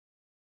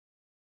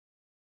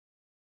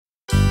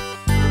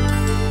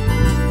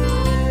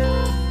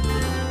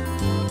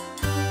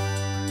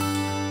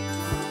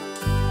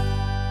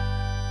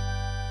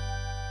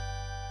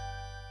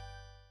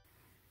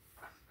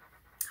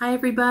Hi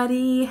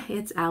everybody,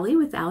 it's Allie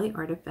with Allie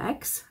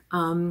Artifacts.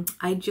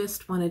 I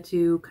just wanted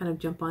to kind of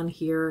jump on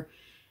here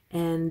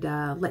and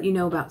let you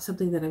know about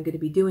something that I'm going to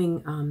be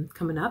doing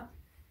coming up.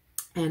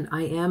 And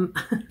I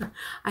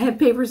have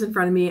papers in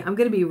front of me. I'm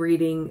going to be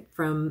reading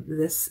from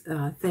this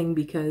thing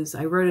because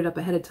I wrote it up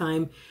ahead of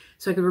time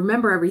so I could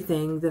remember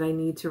everything that I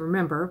need to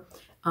remember.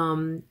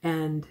 In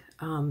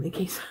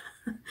case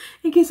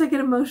in case I get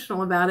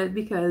emotional about it,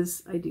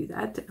 because I do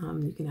that,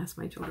 you can ask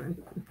my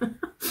children.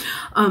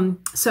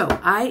 So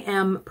I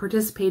am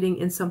participating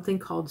in something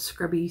called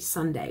Scrubby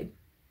Sunday.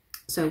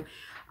 So,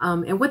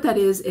 and what that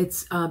is,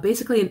 it's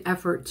basically an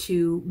effort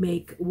to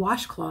make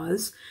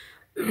washcloths,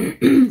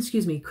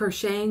 excuse me,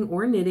 crocheting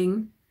or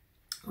knitting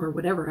or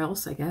whatever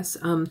else, I guess,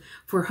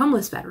 for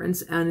homeless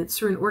veterans. And it's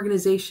through an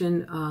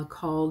organization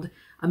called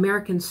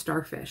American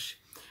Starfish.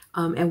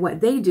 And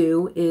what they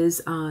do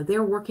is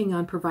they're working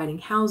on providing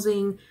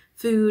housing,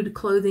 food,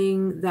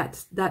 clothing,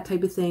 that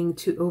type of thing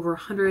to over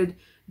 100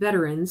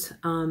 veterans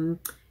and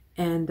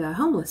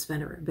homeless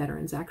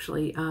veterans,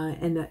 actually,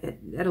 and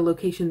at a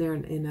location there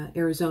in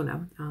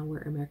Arizona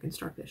where American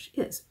Starfish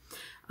is.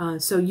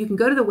 So you can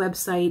go to the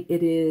website.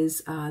 It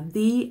is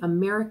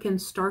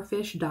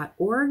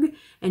theamericanstarfish.org,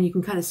 and you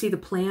can kind of see the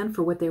plan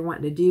for what they're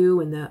wanting to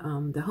do and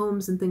the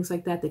homes and things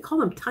like that. They call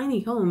them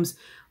tiny homes,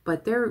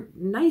 but they're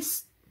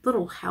nice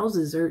little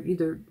houses, or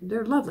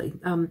they're lovely.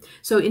 And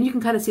you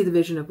can kind of see the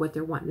vision of what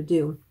they're wanting to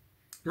do.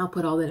 I'll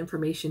put all that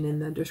information in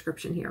the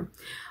description here.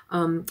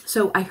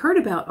 So I heard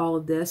about all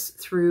of this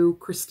through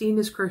Christine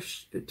at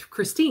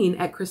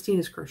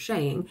Christina's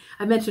Crocheting.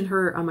 I mentioned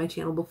her on my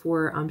channel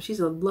before. She's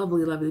a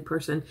lovely, lovely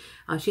person.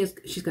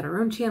 She's got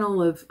her own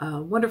channel of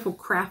wonderful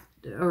craft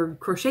or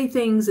crochet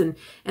things and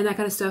that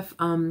kind of stuff,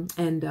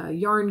 and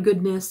yarn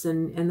goodness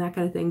and that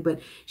kind of thing.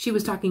 But she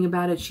was talking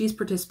about it. She's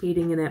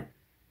participating in it.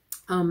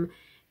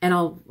 And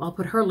I'll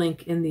put her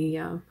link in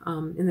the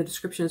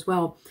description as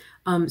well.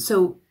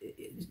 So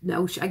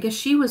no, I guess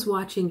she was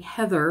watching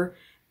Heather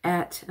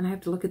and I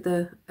have to look at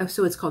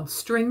so it's called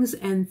Strings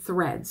and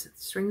Threads.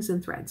 Strings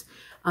and Threads.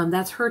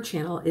 That's her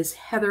channel, is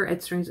Heather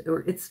at Strings,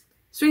 or it's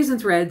Strings and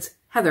Threads,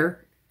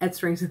 Heather at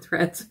Strings and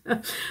Threads.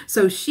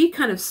 So she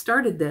kind of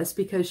started this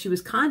because she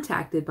was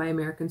contacted by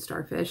American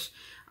Starfish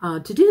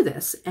to do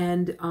this.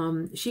 And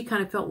she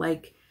kind of felt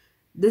like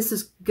this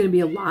is going to be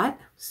a lot.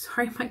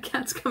 Sorry, my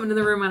cat's coming in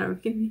the room. I don't know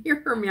if you can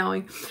hear her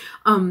meowing.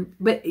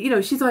 But,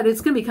 she thought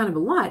it's going to be kind of a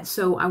lot.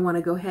 So I want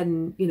to go ahead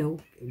and,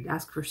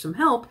 ask for some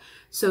help.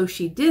 So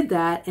she did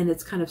that, and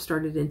it's kind of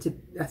started into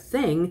a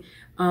thing.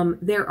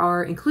 There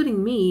are,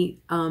 including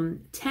me,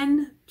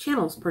 10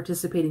 channels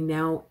participating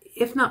now,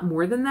 if not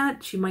more than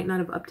that. She might not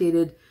have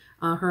updated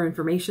her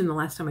information the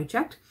last time I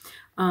checked.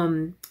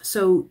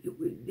 So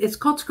it's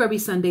called Scrubby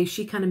Sunday.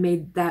 She kind of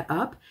made that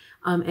up.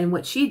 And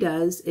what she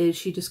does is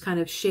she just kind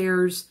of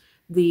shares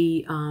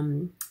the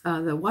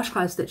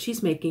washcloths that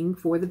she's making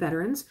for the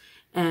veterans.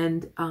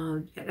 And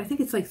I think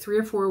it's like 3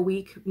 or 4 a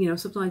week,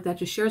 something like that.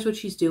 Just shares what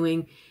she's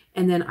doing.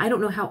 And then I don't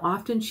know how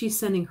often she's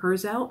sending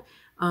hers out.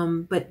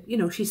 But,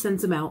 she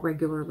sends them out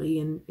regularly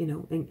and,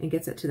 and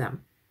gets it to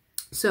them.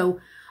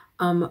 So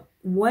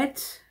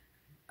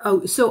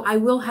so I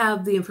will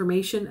have the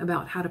information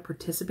about how to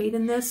participate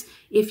in this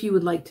if you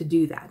would like to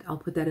do that. I'll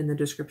put that in the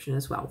description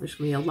as well. There's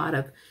going to be a lot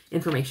of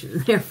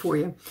information there for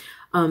you.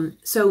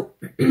 So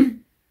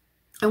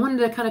I wanted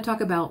to kind of talk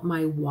about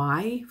my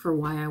why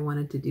I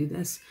wanted to do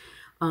this.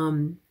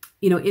 In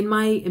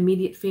my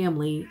immediate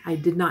family, I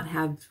did not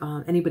have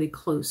anybody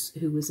close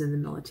who was in the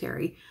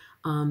military.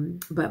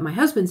 But my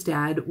husband's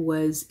dad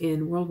was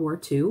in World War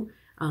II.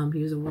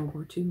 He was a World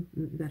War II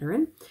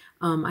veteran.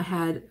 I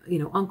had,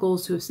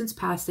 uncles who have since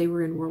passed. They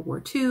were in World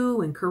War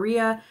II and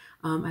Korea.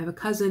 I have a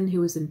cousin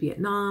who was in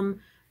Vietnam.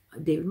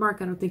 David Mark,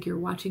 I don't think you're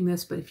watching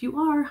this, but if you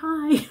are,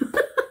 hi.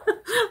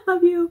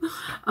 Love you.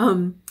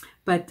 My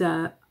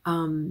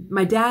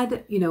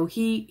dad,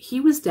 he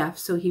was deaf,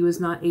 so he was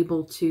not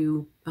able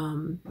to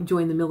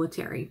join the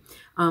military.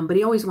 But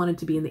he always wanted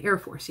to be in the Air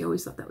Force. He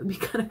always thought that would be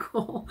kind of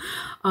cool.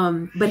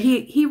 But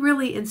he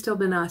really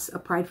instilled in us a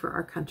pride for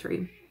our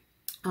country.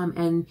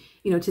 And,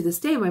 to this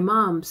day, my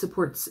mom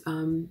supports,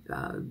 different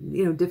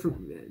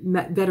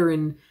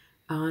veteran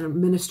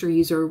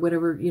ministries or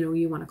whatever,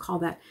 you want to call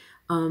that.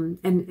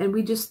 And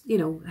we just,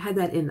 had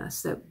that in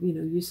us that,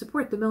 you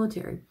support the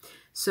military.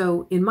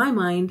 So in my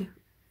mind,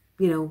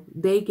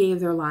 they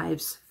gave their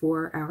lives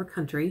for our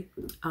country.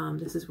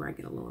 This is where I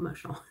get a little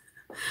emotional.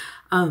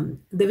 The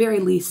very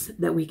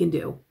least that we can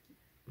do,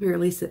 very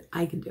least that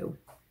I can do,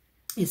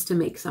 is to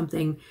make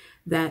something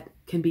that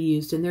can be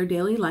used in their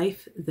daily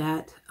life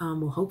that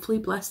will hopefully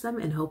bless them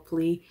and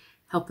hopefully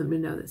help them to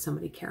know that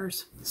somebody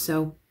cares.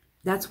 So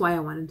that's why I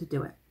wanted to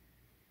do it.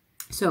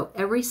 So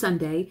every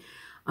Sunday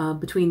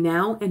between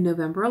now and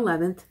November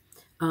 11th,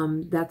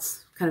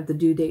 that's kind of the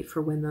due date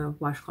for when the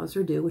washcloths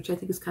are due, which I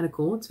think is kind of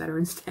cool. It's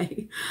Veterans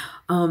Day.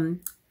 I'm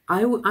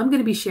going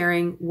to be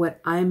sharing what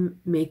I'm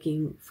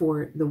making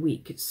for the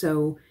week.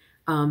 So,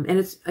 and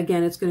it's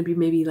going to be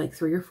maybe like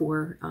 3 or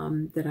 4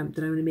 that I'm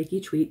going to make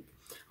each week.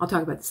 I'll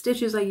talk about the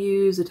stitches I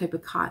use, the type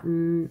of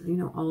cotton, you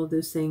know, all of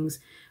those things.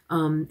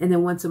 And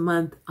then once a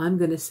month, I'm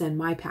going to send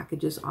my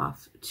packages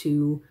off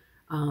to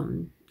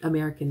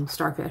American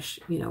Starfish,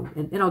 you know,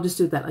 and I'll just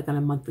do that like on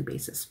a monthly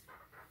basis.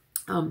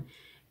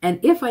 And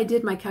if I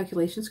did my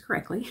calculations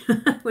correctly,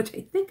 which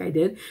I think I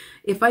did,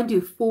 if I do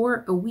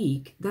 4 a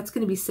week, that's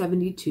going to be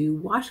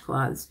 72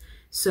 washcloths.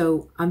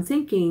 So I'm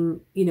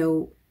thinking, you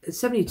know,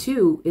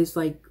 72 is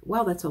like,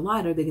 wow, that's a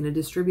lot. Are they going to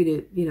distribute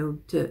it, you know,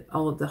 to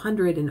all of the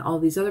 100 and all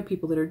these other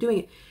people that are doing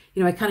it?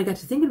 You know, I kind of got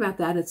to thinking about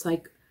that. It's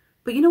like,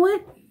 but you know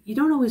what? You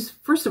don't always,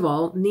 first of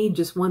all, need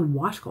just one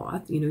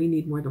washcloth. You know, you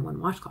need more than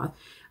one washcloth.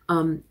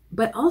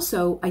 But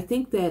also, I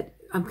think that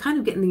I'm kind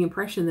of getting the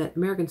impression that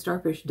American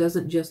Starfish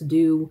doesn't just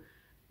do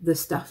the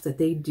stuff that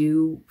they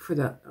do for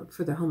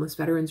the homeless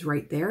veterans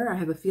right there. I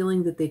have a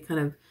feeling that they kind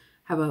of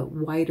have a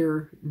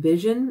wider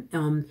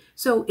vision.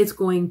 So it's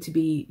going to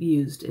be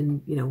used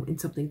in, you know, in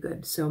something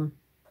good. So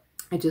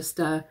I just,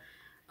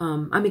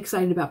 I'm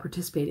excited about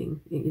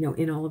participating, you know,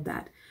 in all of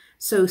that.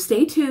 So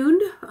stay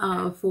tuned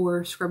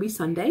for Scrubby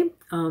Sunday.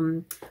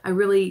 I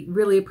really,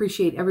 really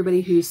appreciate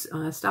everybody who's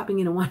stopping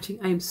in and watching.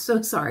 I am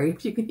so sorry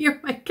if you can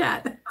hear my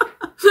cat.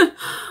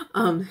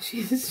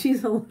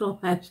 She's a little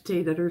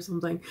agitated or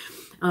something.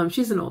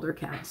 She's an older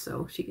cat,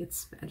 so she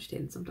gets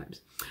agitated sometimes.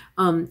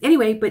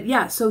 Anyway, but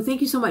yeah, so thank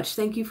you so much.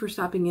 Thank you for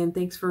stopping in.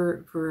 Thanks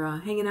for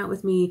hanging out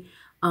with me.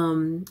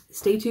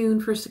 Stay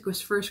tuned for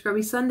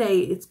Scrubby Sunday.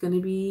 It's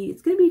gonna be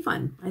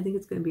fun. I think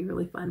it's gonna be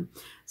really fun.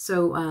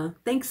 So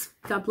thanks.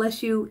 God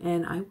bless you,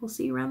 and I will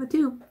see you around the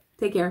tube.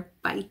 Take care.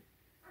 Bye.